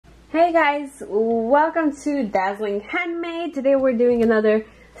Hey guys, welcome to Dazzling Handmade. Today we're doing another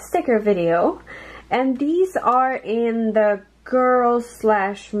sticker video, and these are in the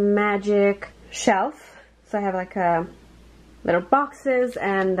girl/magic shelf. So I have like little boxes,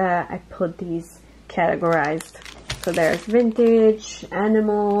 and I put these categorized. So there's vintage,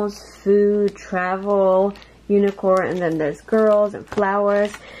 animals, food, travel, unicorn, and then there's girls and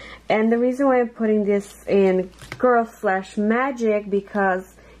flowers. And the reason why I'm putting this in girl/magic,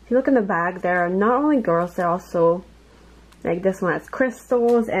 because if you look in the bag, there are not only girls, there are also, like this one has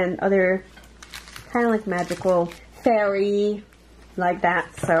crystals and other kind of like magical fairy, like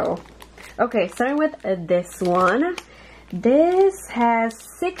that. So, okay, starting with this one. This has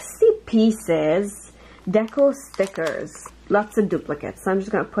 60 pieces, deco stickers, lots of duplicates. So I'm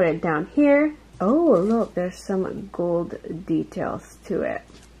just going to put it down here. Oh, look, there's some gold details to it.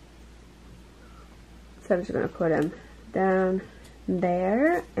 So I'm just going to put them down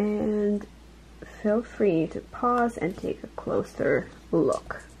there, and feel free to pause and take a closer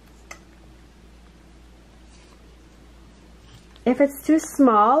look. If it's too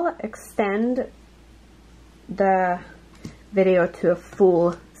small, extend the video to a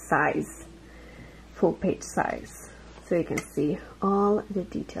full page size, so you can see all the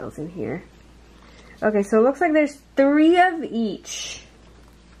details in here. Okay, so it looks like there's 3 of each.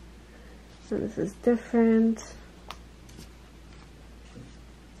 So this is different.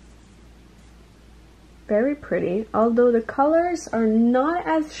 Very pretty, although the colors are not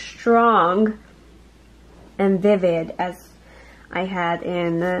as strong and vivid as I had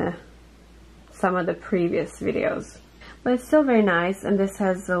in some of the previous videos. But it's still very nice, and this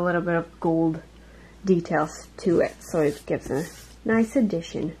has a little bit of gold details to it, so it gives a nice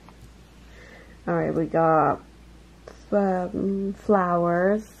addition. Alright, we got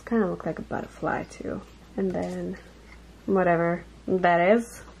flowers, kind of look like a butterfly too, and then whatever that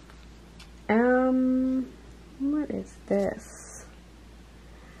is. What is this?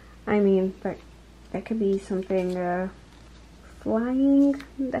 I mean, that could be something flying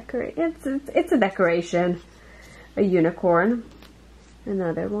it's a decoration. A unicorn.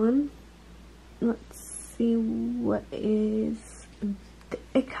 Another one. Let's see what is.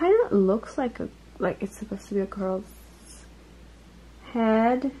 It kind of looks like it's supposed to be a girl's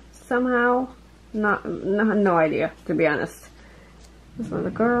head somehow. No idea, to be honest. This one's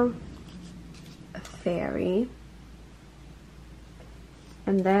a girl. A fairy.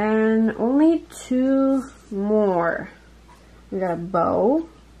 And then only 2 more. We got a bow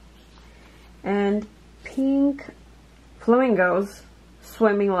and pink flamingos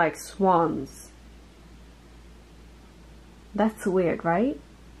swimming like swans. That's weird, right?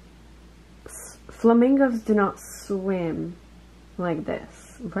 Flamingos do not swim like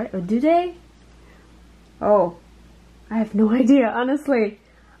this, right? Or do they? Oh, I have no idea, honestly.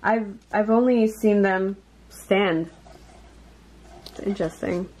 I've only seen them stand. It's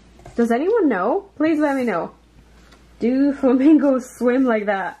interesting. Does anyone know? Please let me know. Do flamingos swim like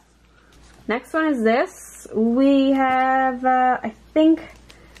that? Next one is this. We have, I think,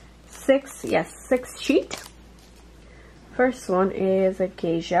 6 sheet. First one is a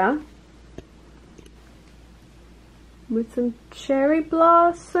geisha with some cherry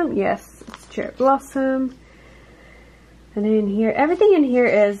blossom. Yes, it's cherry blossom. And in here, everything in here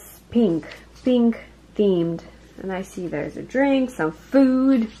is pink themed. And I see there's a drink, some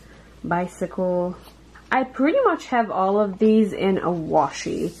food, bicycle. I pretty much have all of these in a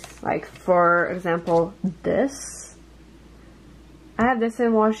washi. Like, for example, this. I have this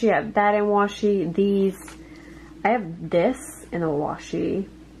in washi, I have that in washi, these. I have this in a washi,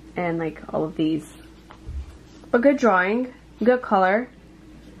 and like all of these. But good drawing, good color.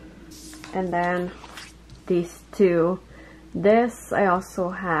 And then these 2. This I also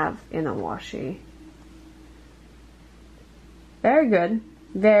have in a washi. Very good.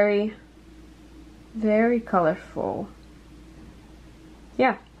 Very colorful.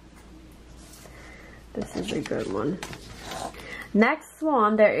 Yeah. This is a good one. Next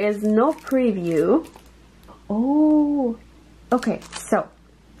one, there is no preview. Oh, okay, so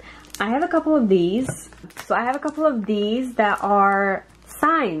I have a couple of these. So I have a couple of these that are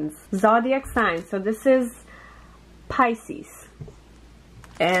signs, zodiac signs. So this is Pisces,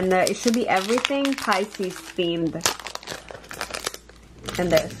 and it should be everything Pisces themed. And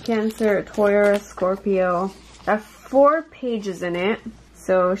there's Cancer, Taurus, Scorpio. There are 4 pages in it.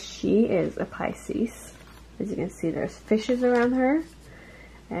 So she is a Pisces. As you can see, there's fishes around her.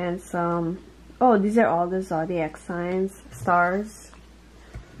 And some, oh, these are all the zodiac signs, stars.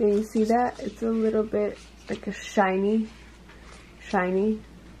 Can you see that? It's a little bit like a shiny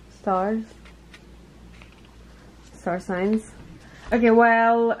stars. Star signs. Okay,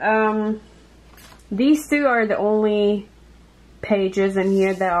 well, these two are the only pages in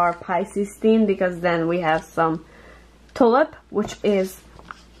here that are Pisces themed, because then we have some tulip, which is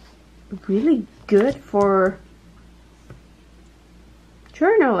really good for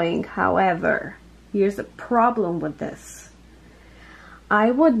journaling. However, here's a problem with this.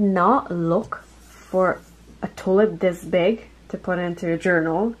 I would not look for a tulip this big to put into your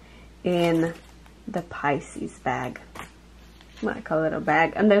journal in the Pisces bag, like a little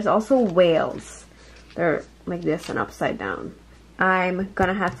bag. And there's also whales. They're like this and upside down. I'm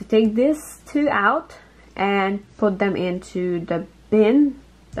gonna have to take these two out and put them into the bin.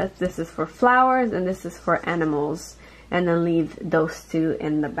 This is for flowers and this is for animals, and then leave those two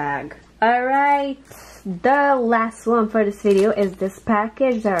in the bag. Alright, the last one for this video is this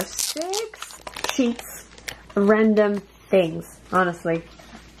package. There are 6 sheets of random things, honestly,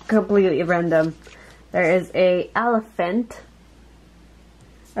 completely random. There is a elephant.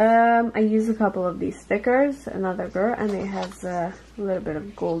 I use a couple of these stickers, another girl, and it has a little bit of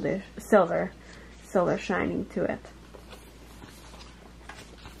goldish, silver shining to it.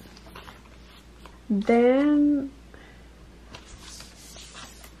 Then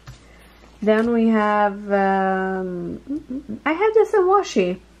we have, I have this in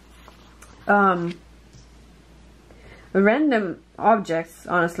washi. Random objects,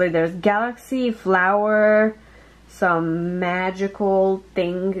 honestly. There's galaxy, flower, some magical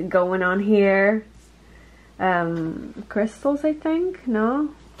thing going on here. Crystals, I think? No?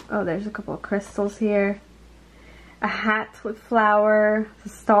 Oh, there's a couple of crystals here. A hat with flower,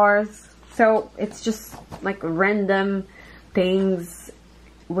 stars. So it's just like random things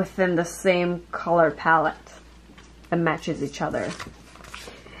within the same color palette and matches each other.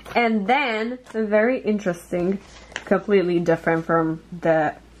 And then, very interesting, completely different from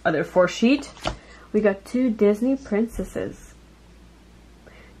the other 4 sheet, we got 2 Disney princesses,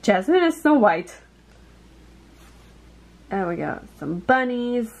 Jasmine and Snow White. And we got some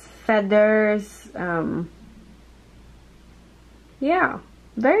bunnies, feathers, yeah,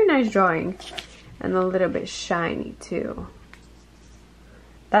 very nice drawing, and a little bit shiny too.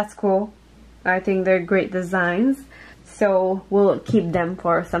 That's cool. I think they're great designs. So we'll keep them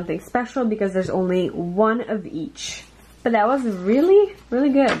for something special because there's only 1 of each. But that was really, really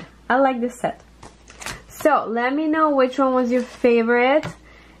good. I like this set. So let me know which one was your favorite.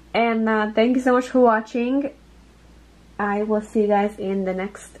 And thank you so much for watching. I will see you guys in the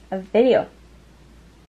next video.